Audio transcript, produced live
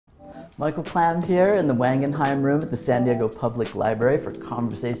Michael Klam here in the Wangenheim room at the San Diego Public Library for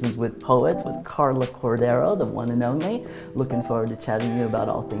Conversations with Poets with Karla Cordero, the one and only. Looking forward to chatting to you about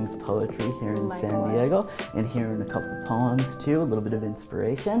all things poetry here in San Diego and hearing a couple poems too, a little bit of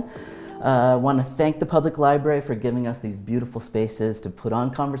inspiration. I want to thank the Public Library for giving us these beautiful spaces to put on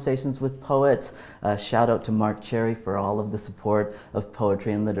Conversations with Poets. Shout out to Mark Cherry for all of the support of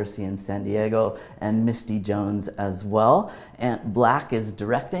poetry and literacy in San Diego, and Misty Jones as well. Ant Black is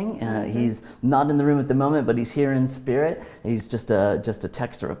directing. He's not in the room at the moment, but he's here in spirit. He's just a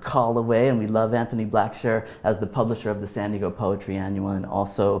text or a call away, and we love Anthony Blackshear as the publisher of the San Diego Poetry Annual and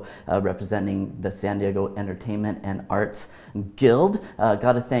also representing the San Diego Entertainment and Arts Guild.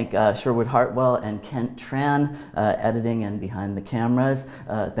 Got to thank Sherwood Hartwell and Kent Tran, editing and behind the cameras.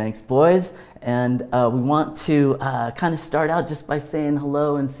 Thanks, boys. And we want to kind of start out just by saying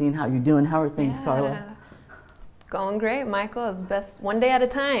hello and seeing how you're doing. How are things, Karla? It's going great, Michael. It's best one day at a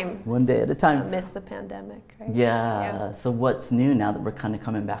time. One day at a time. Amidst the pandemic, right? Yeah. So what's new now that we're kind of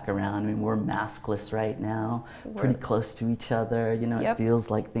coming back around? I mean, we're maskless right now, pretty close to each other. You know, it feels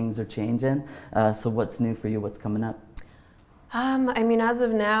like things are changing. So what's new for you? What's coming up? I mean, as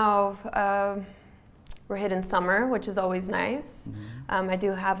of now, we're hitting summer, which is always nice. I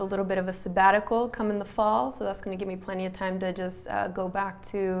do have a little bit of a sabbatical come in the fall, so that's going to give me plenty of time to just go back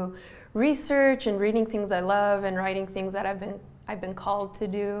to research and reading things I love and writing things that I've been called to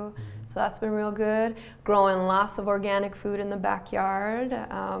do. So that's been real good. Growing lots of organic food in the backyard,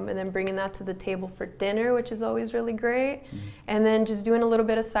 and then bringing that to the table for dinner, which is always really great. And then just doing a little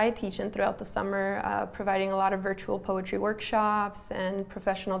bit of side teaching throughout the summer, providing a lot of virtual poetry workshops and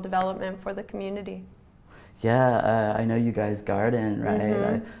professional development for the community. Yeah, I know you guys garden,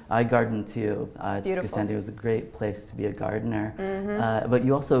 right? I garden too. San Diego is a great place to be a gardener. But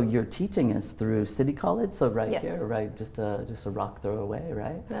you also, your teaching is through City College, so here, right? Just a rock throw away,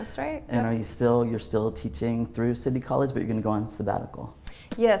 right? That's right. And are you you're still teaching through City College, but you're going to go on sabbatical?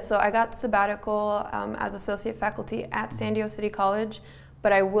 Yes, so I got sabbatical as associate faculty at San Diego City College,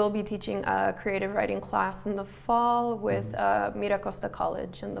 but I will be teaching a creative writing class in the fall with MiraCosta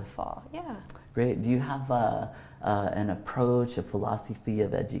College in the fall. Yeah. Great. Do you have an approach, a philosophy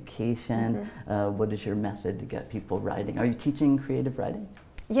of education? What is your method to get people writing? Are you teaching creative writing?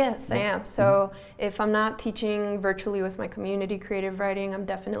 Yes, I am. So if I'm not teaching virtually with my community creative writing, I'm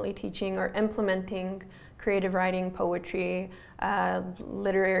definitely teaching or implementing creative writing, poetry,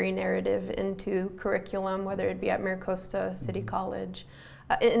 literary narrative into curriculum, whether it be at MiraCosta, City College.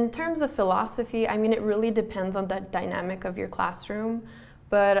 In terms of philosophy, I mean, it really depends on the dynamic of your classroom.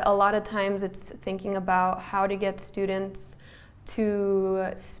 But a lot of times it's thinking about how to get students to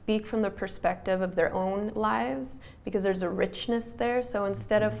speak from the perspective of their own lives, because there's a richness there. So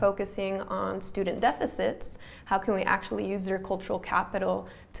instead of focusing on student deficits, how can we actually use their cultural capital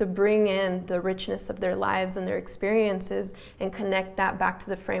to bring in the richness of their lives and their experiences and connect that back to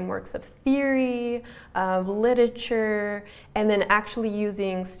the frameworks of theory, of literature, and then actually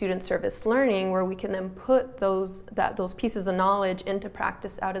using student service learning where we can then put those pieces of knowledge into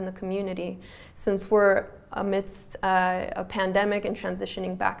practice out in the community. Since we're amidst a pandemic and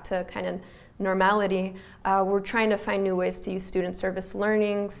transitioning back to kind of normality, we're trying to find new ways to use student service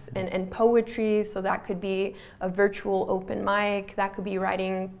learnings and poetry. So that could be a virtual open mic, that could be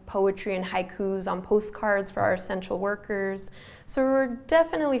writing poetry and haikus on postcards for our essential workers. So we're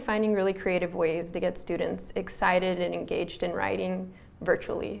definitely finding really creative ways to get students excited and engaged in writing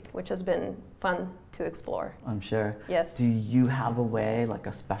virtually, which has been fun to explore. I'm sure. Yes. Do you have a way, like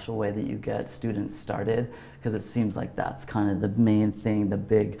a special way that you get students started? Because it seems like that's kind of the main thing, the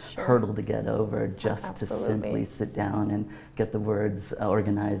big hurdle to get over, just to simply sit down and get the words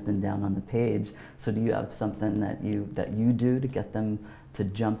organized and down on the page. So do you have something that you do to get them to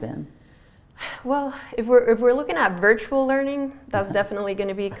jump in? Well, if we're looking at virtual learning, that's definitely going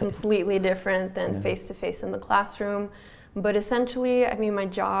to be completely different than face-to-face in the classroom. But essentially, I mean, my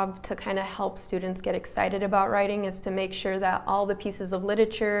job to kind of help students get excited about writing is to make sure that all the pieces of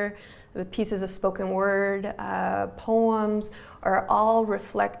literature, the pieces of spoken word, poems, are all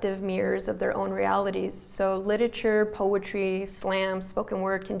reflective mirrors of their own realities. So literature, poetry, slam, spoken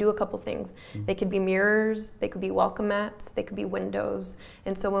word can do a couple things. They could be mirrors, they could be welcome mats, they could be windows.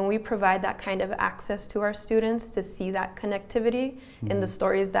 And so when we provide that kind of access to our students to see that connectivity in the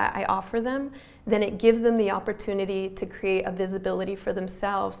stories that I offer them, then it gives them the opportunity to create a visibility for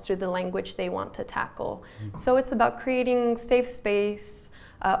themselves through the language they want to tackle. So it's about creating safe space,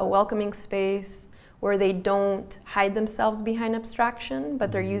 a welcoming space where they don't hide themselves behind abstraction,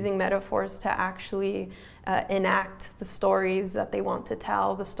 but they're using metaphors to actually enact the stories that they want to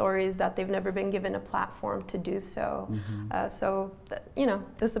tell, the stories that they've never been given a platform to do so. You know,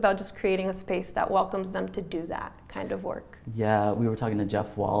 this is about just creating a space that welcomes them to do that kind of work. Yeah, we were talking to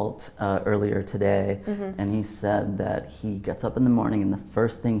Jeff Walt earlier today, and he said that he gets up in the morning and the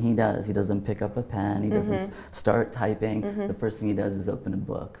first thing he does, he doesn't pick up a pen, he doesn't start typing, the first thing he does is open a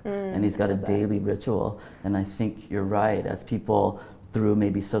book. And he's got a daily ritual. And I think you're right, as people through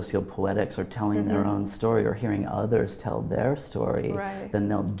maybe sociopoetics or telling their own story or hearing others tell their story, then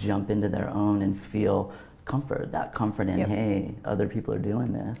they'll jump into their own and feel that comfort in, hey, other people are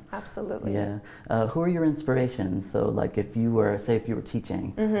doing this. Absolutely. Yeah. Who are your inspirations? So like if you were, say if you were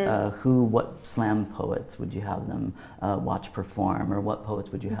teaching, what slam poets would you have them watch perform, or what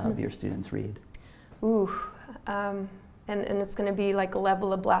poets would you have your students read? Ooh, and it's going to be like a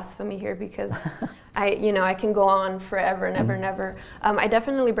level of blasphemy here because I can go on forever and ever and ever. I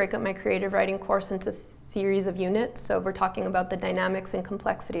definitely break up my creative writing course into series of units. So if we're talking about the dynamics and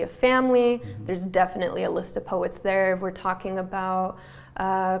complexity of family, there's definitely a list of poets there. If we're talking about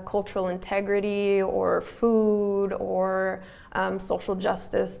cultural integrity or food or social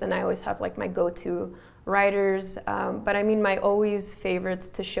justice, then I always have like my go-to writers. But I mean, my always favorites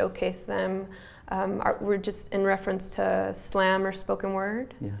to showcase them we're just in reference to slam or spoken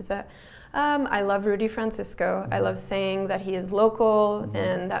word. Is that? I love Rudy Francisco. I love saying that he is local,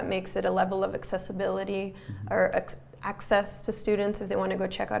 and that makes it a level of accessibility or access to students if they want to go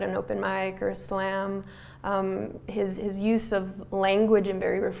check out an open mic or a slam. His use of language in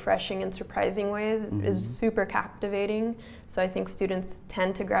very refreshing and surprising ways is super captivating. So I think students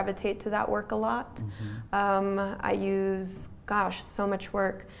tend to gravitate to that work a lot. I use, gosh, so much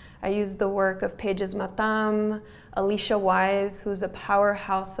work. I use the work of Pages Matam, Alicia Wise, who's a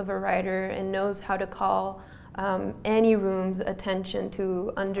powerhouse of a writer and knows how to call any room's attention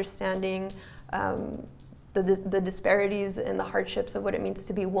to understanding the disparities and the hardships of what it means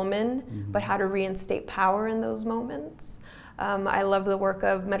to be woman, but how to reinstate power in those moments. I love the work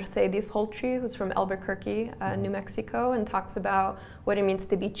of Mercedes Holtry, who's from Albuquerque, New Mexico, and talks about what it means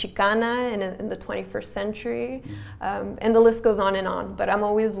to be Chicana in the 21st century. And the list goes on and on, but I'm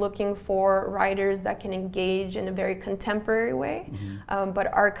always looking for writers that can engage in a very contemporary way,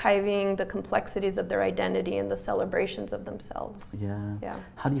 but archiving the complexities of their identity and the celebrations of themselves. Yeah.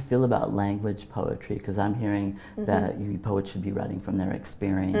 How do you feel about language poetry? Because I'm hearing that poets should be writing from their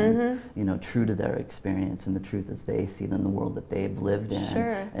experience, you know, true to their experience and the truth as they see it in the world that they've lived in,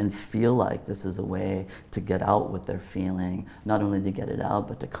 and feel like this is a way to get out what they're feeling, not only to get it out,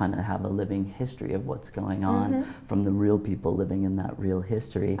 but to kind of have a living history of what's going on from the real people living in that real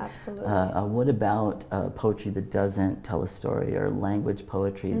history. Absolutely. What about poetry that doesn't tell a story, or language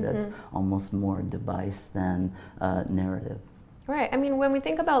poetry that's almost more device than narrative? Right. I mean, when we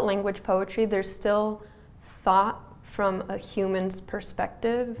think about language poetry, there's still thought from a human's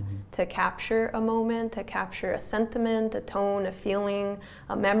perspective to capture a moment, to capture a sentiment, a tone, a feeling,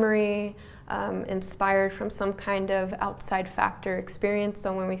 a memory, inspired from some kind of outside factor experience.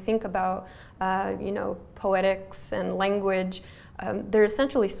 So when we think about, you know, poetics and language, they're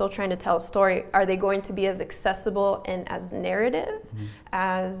essentially still trying to tell a story. Are they going to be as accessible and as narrative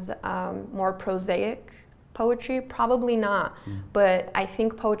as more prosaic poetry? Probably not. But I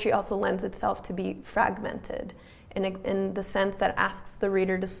think poetry also lends itself to be fragmented in the sense that asks the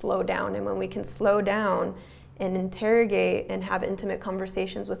reader to slow down. And when we can slow down and interrogate and have intimate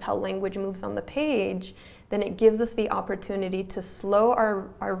conversations with how language moves on the page, then it gives us the opportunity to slow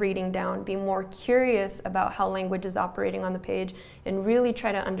our reading down, be more curious about how language is operating on the page, and really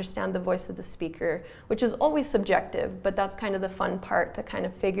try to understand the voice of the speaker, which is always subjective, but that's kind of the fun part, to kind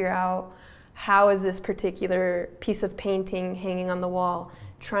of figure out how is this particular piece of painting hanging on the wall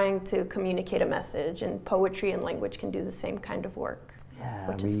trying to communicate a message, and poetry and language can do the same kind of work.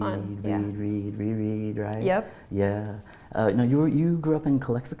 Which is fun. Reread, right? Yep. Yeah. No, you grew up in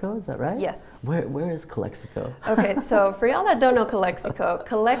Calexico, is that right? Yes. Where is Calexico? Okay, so for y'all that don't know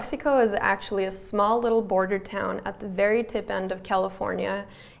Calexico is actually a small little border town at the very tip end of California.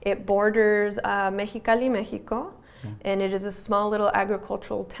 It borders Mexicali, Mexico. And it is a small little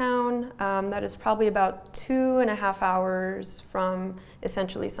agricultural town that is probably about 2.5 hours from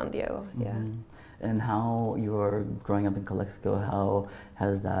essentially San Diego. And how you're growing up in Calexico, how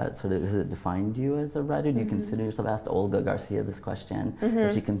has that has it defined you as a writer? Do you consider yourself, I asked Olga Garcia this question,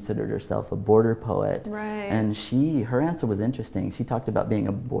 if she considered herself a border poet. And her answer was interesting. She talked about being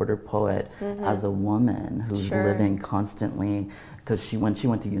a border poet as a woman who's living constantly, because when she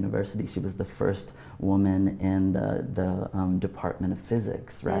went to university, she was the first woman in the Department of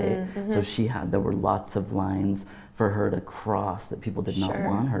Physics, right? So there were lots of lines for her to cross that people did not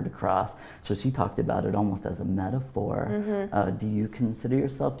want her to cross. So she talked about it almost as a metaphor. Do you consider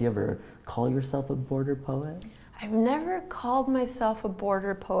yourself, do you ever call yourself a border poet? I've never called myself a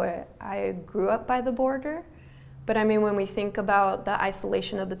border poet. I grew up by the border, but I mean, when we think about the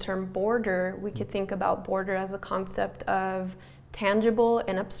isolation of the term border, we could think about border as a concept of tangible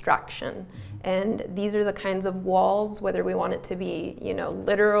and abstraction. And these are the kinds of walls, whether we want it to be, you know,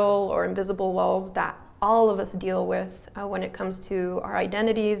 literal or invisible walls, that all of us deal with when it comes to our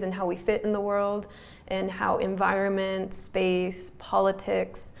identities and how we fit in the world, and how environment, space,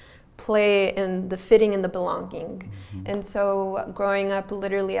 politics play in the fitting and the belonging. And so growing up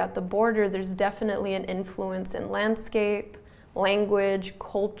literally at the border, there's definitely an influence in landscape, language,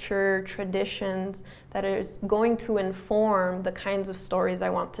 culture, traditions that is going to inform the kinds of stories I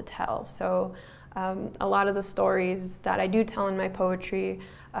want to tell. So a lot of the stories that I do tell in my poetry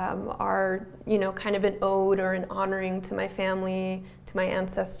are, you know, kind of an ode or an honoring to my family, to my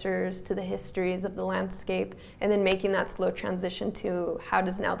ancestors, to the histories of the landscape, and then making that slow transition to how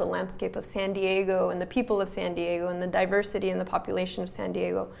does now the landscape of San Diego and the people of San Diego and the diversity in the population of San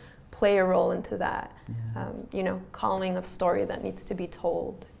Diego play a role into that, you know, calling of story that needs to be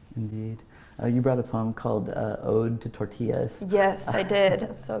told. Indeed. You brought a poem called Ode to Tortillas. Yes, I did.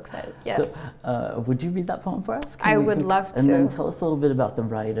 I'm so excited. Yes. So, would you read that poem for us? I would love to. And then tell us a little bit about the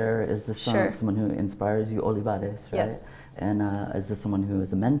writer. Is this someone who inspires you, Olivares, right? Yes. And is this someone who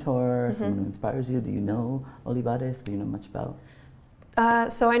is a mentor, someone who inspires you? Do you know Olivares? Do you know much about?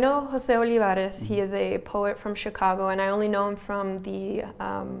 So I know Jose Olivares. He is a poet from Chicago, and I only know him from the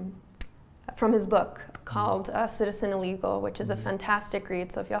from his book called Citizen Illegal, which is a fantastic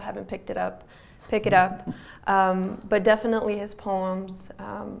read. So if y'all haven't picked it up, pick it up. But definitely his poems,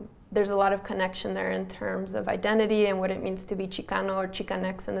 there's a lot of connection there in terms of identity and what it means to be Chicano or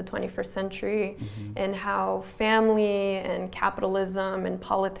Chicanx in the 21st century, and how family and capitalism and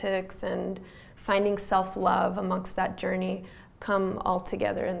politics and finding self-love amongst that journey come all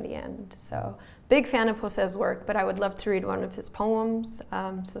together in the end. So big fan of Jose's work, but I would love to read one of his poems.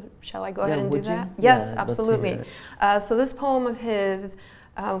 So shall I go ahead and do that? Yes, absolutely. So this poem of his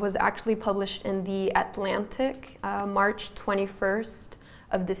was actually published in The Atlantic, March 21st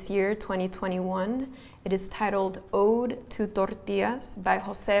of this year, 2021. It is titled Ode to Tortillas by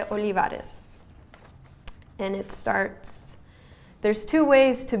Jose Olivares. And it starts, there's two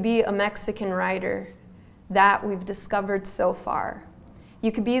ways to be a Mexican writer that we've discovered so far.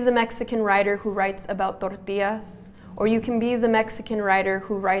 You could be the Mexican writer who writes about tortillas, or you can be the Mexican writer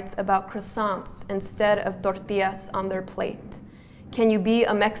who writes about croissants instead of tortillas on their plate. Can you be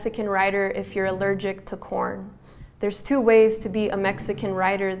a Mexican writer if you're allergic to corn? There's two ways to be a Mexican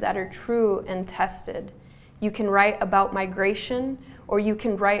writer that are true and tested. You can write about migration, or you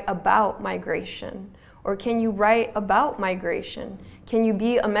can write about migration. Or can you write about migration? Can you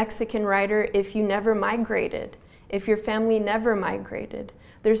be a Mexican writer if you never migrated? If your family never migrated?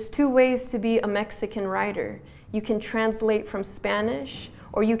 There's two ways to be a Mexican writer. You can translate from Spanish,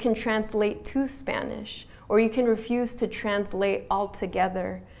 or you can translate to Spanish, or you can refuse to translate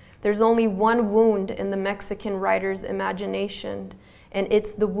altogether. There's only one wound in the Mexican writer's imagination, and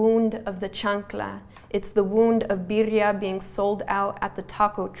it's the wound of the chancla. It's the wound of birria being sold out at the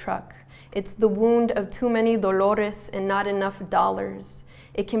taco truck. It's the wound of too many dolores and not enough dollars.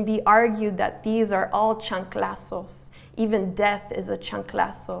 It can be argued that these are all chanclazos. Even death is a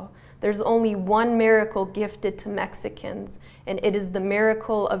chanclazo. There's only one miracle gifted to Mexicans, and it is the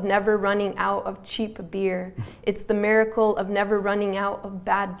miracle of never running out of cheap beer. It's the miracle of never running out of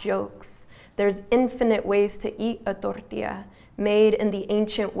bad jokes. There's infinite ways to eat a tortilla, made in the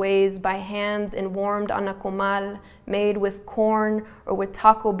ancient ways by hands and warmed on a comal, made with corn or with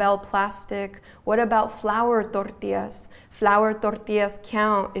Taco Bell plastic. What about flour tortillas? Flour tortillas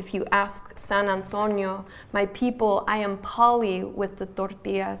count if you ask San Antonio. My people, I am Polly with the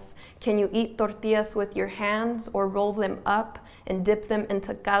tortillas. Can you eat tortillas with your hands or roll them up and dip them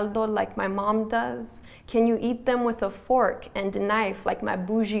into caldo like my mom does? Can you eat them with a fork and knife like my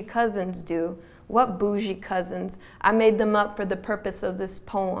bougie cousins do? What bougie cousins? I made them up for the purpose of this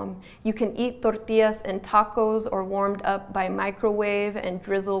poem. You can eat tortillas and tacos or warmed up by microwave and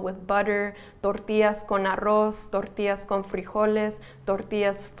drizzle with butter, tortillas con arroz, tortillas con frijoles,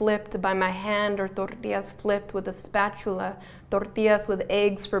 tortillas flipped by my hand or tortillas flipped with a spatula, tortillas with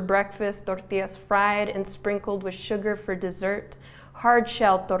eggs for breakfast, tortillas fried and sprinkled with sugar for dessert,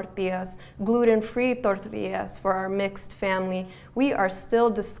 hard-shell tortillas, gluten-free tortillas for our mixed family. We are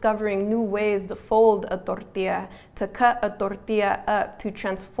still discovering new ways to fold a tortilla, to cut a tortilla up, to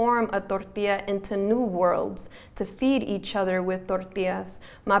transform a tortilla into new worlds, to feed each other with tortillas.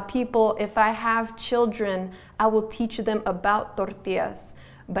 My people, if I have children, I will teach them about tortillas,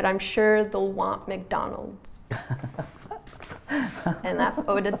 but I'm sure they'll want McDonald's. And that's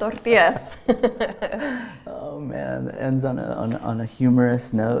Ode de Tortillas. Oh man, it ends on a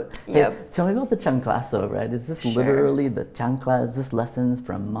humorous note. Yep. Hey, tell me about the chanclazo, right? Is this literally the chancla? Is this lessons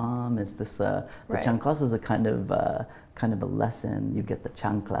from mom? Is this the chanclazo is a kind of a lesson? You get the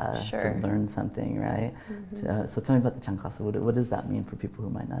chancla to learn something, right? So tell me about the chanclazo. What does that mean for people who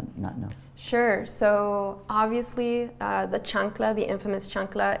might not know? Sure. So obviously, the chancla, the infamous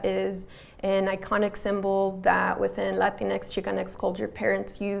chancla, is an iconic symbol that within Latinx, Chicanx culture,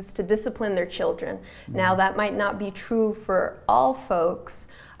 parents use to discipline their children. Now, that might not be true for all folks,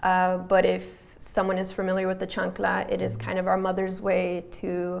 but if someone is familiar with the chancla, it is kind of our mother's way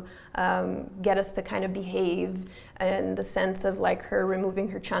to get us to kind of behave, in the sense of like her removing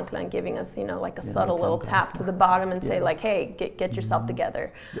her chancla and giving us, you know, like a subtle little tap to the bottom and say like, hey, get yourself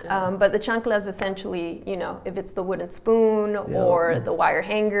together. But the chancla is essentially, you know, if it's the wooden spoon or the wire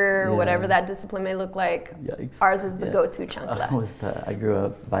hanger, whatever that discipline may look like, ours is the go-to chancla. I grew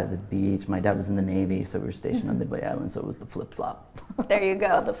up by the beach. My dad was in the Navy, so we were stationed on Midway Island, so it was the flip-flop. There you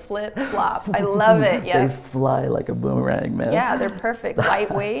go, the flip-flop. I love it, They fly like a boomerang, man. Yeah, they're perfect.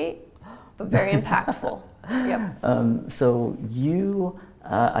 Lightweight, but very impactful. Yep. So you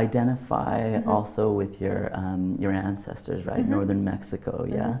identify also with your ancestors, right? Northern Mexico,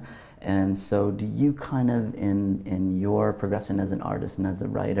 And so do you kind of, in your progression as an artist and as a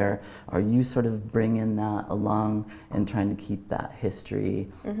writer, are you sort of bringing that along and trying to keep that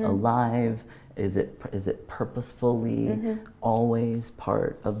history alive? Is it purposefully always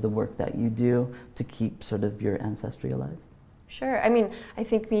part of the work that you do to keep sort of your ancestry alive? Sure. I mean, I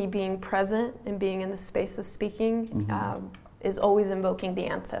think me being present and being in the space of speaking is always invoking the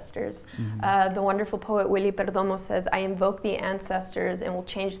ancestors. The wonderful poet Willy Perdomo says, I invoke the ancestors and will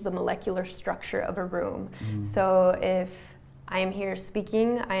change the molecular structure of a room. So if I am here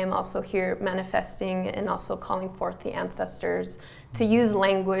speaking, I am also here manifesting and also calling forth the ancestors to use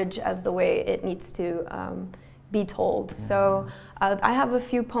language as the way it needs to be told. So I have a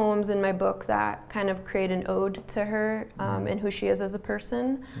few poems in my book that kind of create an ode to her and who she is as a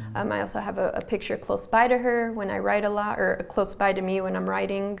person. I also have a picture close by to her when I write a lot, or close by to me when I'm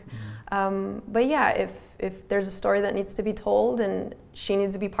writing. But yeah, if there's a story that needs to be told and she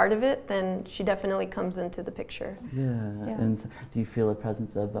needs to be part of it, then she definitely comes into the picture. And do you feel a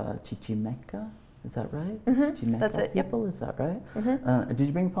presence of Chichimeca? Is that right? Chichimeca That's it, people, is that right? Did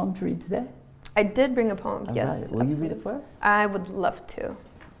you bring a poem to read today? I did bring a poem, yes. Right. Will you read it for us? I would love to.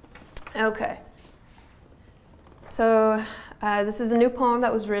 Okay. So this is a new poem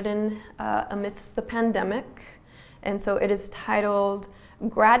that was written amidst the pandemic. And so it is titled,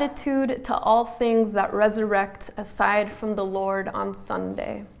 Gratitude to All Things That Resurrect Aside from the Lord on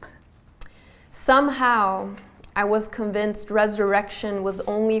Sunday. Somehow, I was convinced resurrection was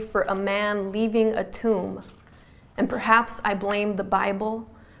only for a man leaving a tomb. And perhaps I blamed the Bible.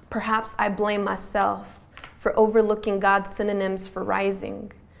 Perhaps I blame myself for overlooking God's synonyms for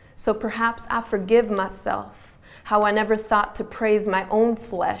rising. So perhaps I forgive myself, how I never thought to praise my own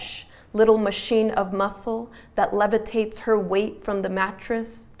flesh, little machine of muscle that levitates her weight from the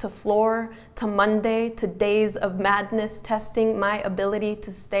mattress to floor to Monday to days of madness, testing my ability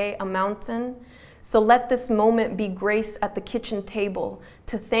to stay a mountain. So let this moment be grace at the kitchen table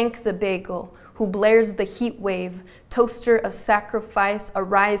to thank the bagel who blares the heat wave, toaster of sacrifice,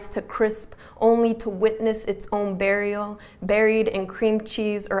 arise to crisp only to witness its own burial, buried in cream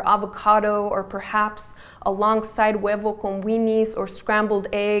cheese or avocado, or perhaps alongside huevo con weenies or scrambled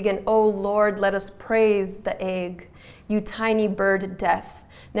egg. And oh Lord, let us praise the egg, you tiny bird death,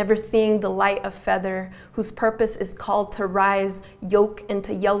 never seeing the light of feather, whose purpose is called to rise, yolk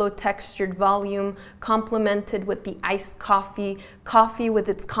into yellow textured volume, complemented with the iced coffee, coffee with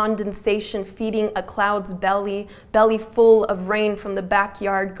its condensation feeding a cloud's belly, belly full of rain from the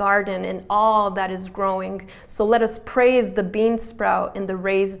backyard garden and all that is growing. So let us praise the bean sprout in the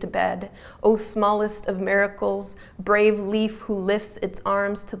raised bed. O smallest of miracles, brave leaf who lifts its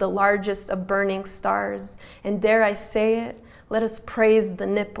arms to the largest of burning stars. And dare I say it, let us praise the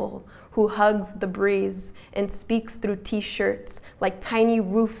nipple who hugs the breeze and speaks through t-shirts like tiny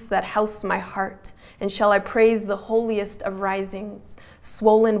roofs that house my heart. And shall I praise the holiest of risings,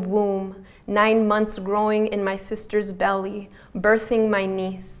 swollen womb, 9 months growing in my sister's belly, birthing my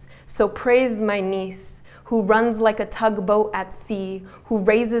niece. So praise my niece who runs like a tugboat at sea, who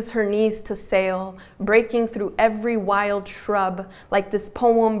raises her knees to sail, breaking through every wild shrub, like this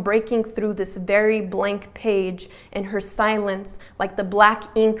poem breaking through this very blank page in her silence, like the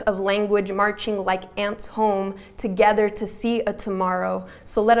black ink of language marching like ants home, together to see a tomorrow.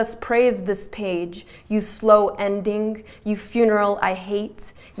 So let us praise this page, you slow ending, you funeral I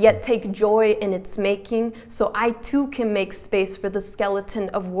hate, yet take joy in its making, so I too can make space for the skeleton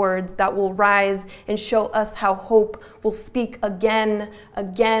of words that will rise and show us how hope will speak again,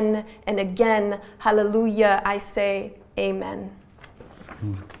 again, and again. Hallelujah, I say, amen.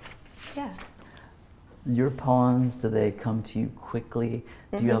 Yeah. Your poems, do they come to you quickly?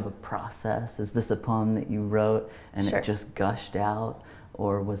 Do you have a process? Is this a poem that you wrote and it just gushed out?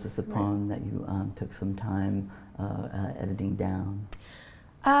 Or was this a poem that you took some time editing down?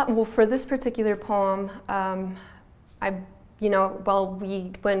 Well, for this particular poem, when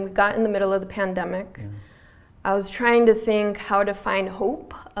we got in the middle of the pandemic, I was trying to think how to find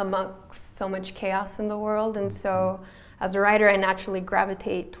hope amongst so much chaos in the world. And so as a writer, I naturally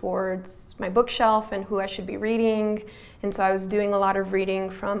gravitate towards my bookshelf and who I should be reading. And so I was doing a lot of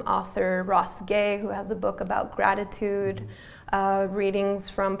reading from author Ross Gay, who has a book about gratitude, readings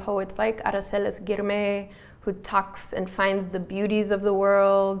from poets like Araceli Girme, who talks and finds the beauties of the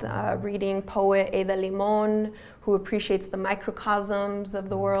world, reading poet Ada Limon, who appreciates the microcosms of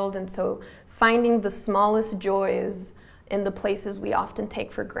the world, and so finding the smallest joys in the places we often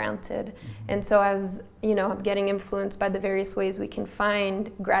take for granted. And so as, you know, I'm getting influenced by the various ways we can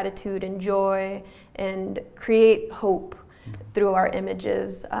find gratitude and joy and create hope through our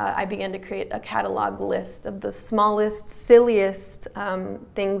images, I began to create a catalog list of the smallest, silliest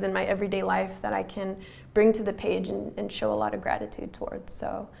things in my everyday life that I can bring to the page and show a lot of gratitude towards.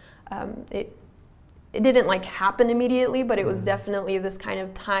 So it didn't like happen immediately, but it was definitely this kind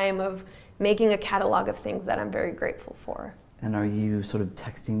of time of making a catalog of things that I'm very grateful for. And are you sort of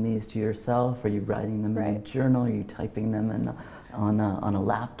texting these to yourself? Are you writing them in a journal? Are you typing them in on a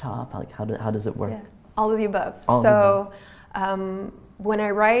laptop? Like how does it work? Yeah. All of the above. When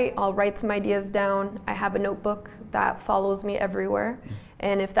I write, I'll write some ideas down. I have a notebook that follows me everywhere.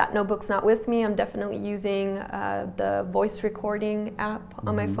 And if that notebook's not with me, I'm definitely using the voice recording app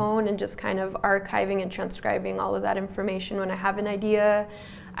on my phone and just kind of archiving and transcribing all of that information when I have an idea.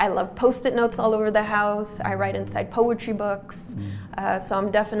 I love Post-it notes all over the house. I write inside poetry books. So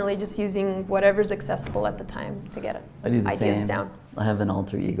I'm definitely just using whatever's accessible at the time to get ideas down. I have an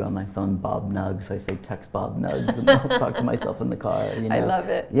alter ego on my phone, Bob Nuggs. So I say text Bob Nuggs and I'll talk to myself in the car. You know? I love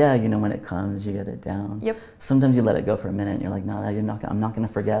it. Yeah, you know, when it comes, you get it down. Yep. Sometimes you let it go for a minute and you're like, no, I'm not going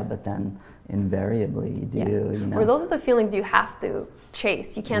to forget, but then invariably you do. You know? Or those are the feelings you have to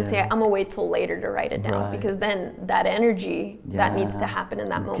chase. You can't say, I'm going to wait till later to write it down, because then that energy that needs to happen in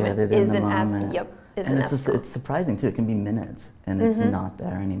that moment it's surprising too. It can be minutes and it's not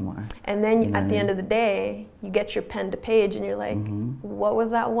there anymore. And then at the end of the day, you get your pen to page and you're like, what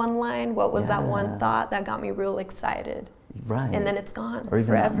was that one line? What was that one thought that got me real excited? Right. And then it's gone or even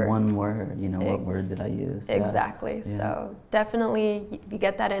forever. That one word, you know, what word did I use? Exactly. Yeah. So definitely you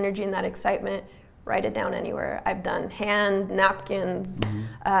get that energy and that excitement, write it down anywhere. I've done hand, napkins,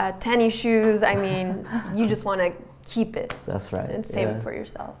 tennis shoes. I mean, you just want to keep it. That's right. And save it for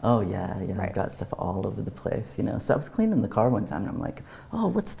yourself. Oh yeah. Right. I've got stuff all over the place, you know. So I was cleaning the car one time and I'm like, oh,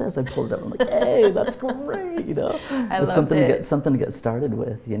 what's this? I pulled it up. I'm like, hey, that's great, you know. I love something to get started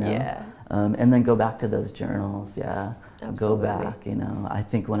with, you know. Yeah. And then go back to those journals, Absolutely. Go back, you know. I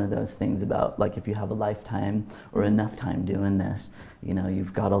think one of those things about, like, if you have a lifetime or enough time doing this, you know,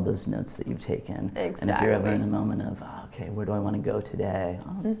 you've got all those notes that you've taken. Exactly. And if you're ever in a moment of, okay, where do I want to go today?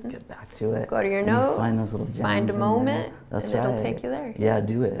 Get back to it. Go to your notes, find those little gems, find a moment, and it'll take you there. Yeah,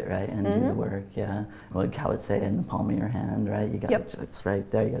 do it, right? And do the work, Like how would say, in the palm of your hand, right? You got it's right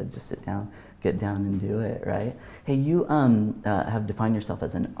there. You got to just sit down, get down and do it, right? Hey, you have defined yourself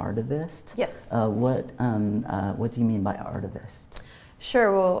as an ARTtivist. Yes. What do you mean by ARTtivist?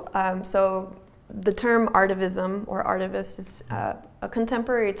 Sure. Well, so the term artivism or artivist is a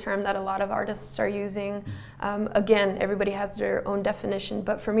contemporary term that a lot of artists are using. Again, everybody has their own definition,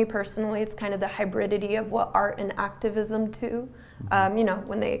 but for me personally, it's kind of the hybridity of what art and activism do. You know,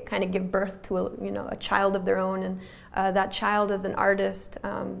 when they kind of give birth to a child of their own, and that child as an artist,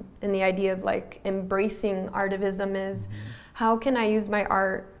 and the idea of like embracing artivism is, how can I use my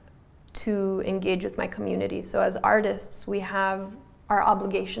art to engage with my community? So as artists, we have our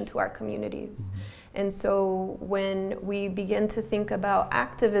obligation to our communities. And so when we begin to think about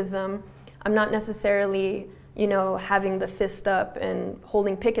activism, I'm not necessarily you know, having the fist up and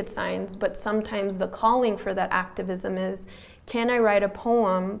holding picket signs, but sometimes the calling for that activism is, can I write a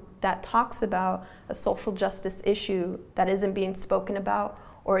poem that talks about a social justice issue that isn't being spoken about,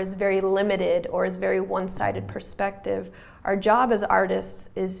 or is very limited, or is very one-sided perspective? Our job as artists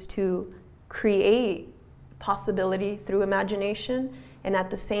is to create possibility through imagination, and at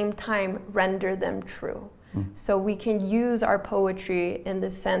the same time render them true. So we can use our poetry in the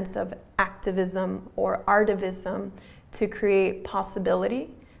sense of activism or artivism to create possibility,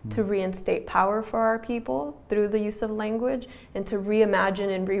 to reinstate power for our people through the use of language, and to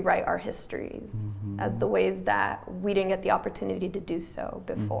reimagine and rewrite our histories as the ways that we didn't get the opportunity to do so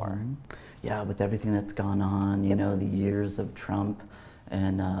before. Yeah, with everything that's gone on, you know, the years of Trump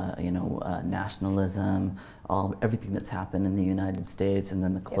and you know, nationalism, everything that's happened in the United States, and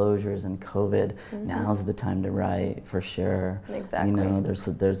then the closures and COVID. Now's the time to write, for sure. Exactly. You know,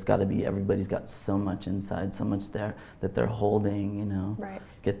 there's got to be, everybody's got so much inside, so much there that they're holding. You know,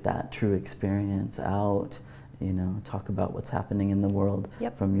 get that true experience out. You know, talk about what's happening in the world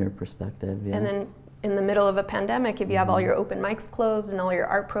from your perspective. Yeah. And then in the middle of a pandemic, if you have all your open mics closed and all your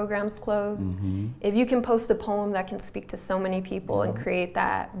art programs closed, if you can post a poem that can speak to so many people and create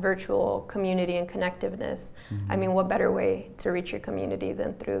that virtual community and connectiveness, I mean, what better way to reach your community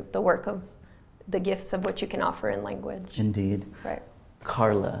than through the work of the gifts of what you can offer in language. Indeed. Right.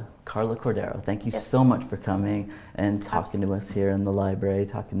 Karla Cordero, thank you so much for coming and talking to us here in the library,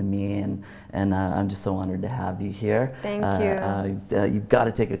 talking to me, and I'm just so honored to have you here. Thank you. You've got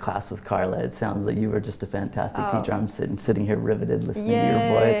to take a class with Karla. It sounds like you were just a fantastic teacher. I'm sitting here riveted listening to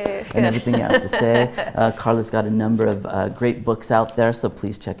your voice and everything you have to say. Karla's got a number of great books out there, so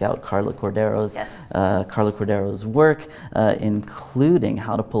please check out Karla Cordero's work, including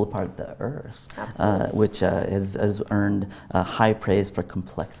How to Pull Apart the Earth, which has earned high praise for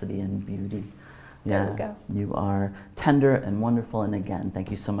complexity and beauty. There we go. You are tender and wonderful, and again, thank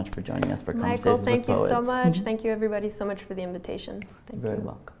you so much for joining us for Conversations with Poets. Michael, thank you so much. Thank you everybody so much for the invitation. You're very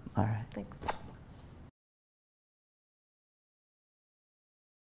welcome. All right. Thanks.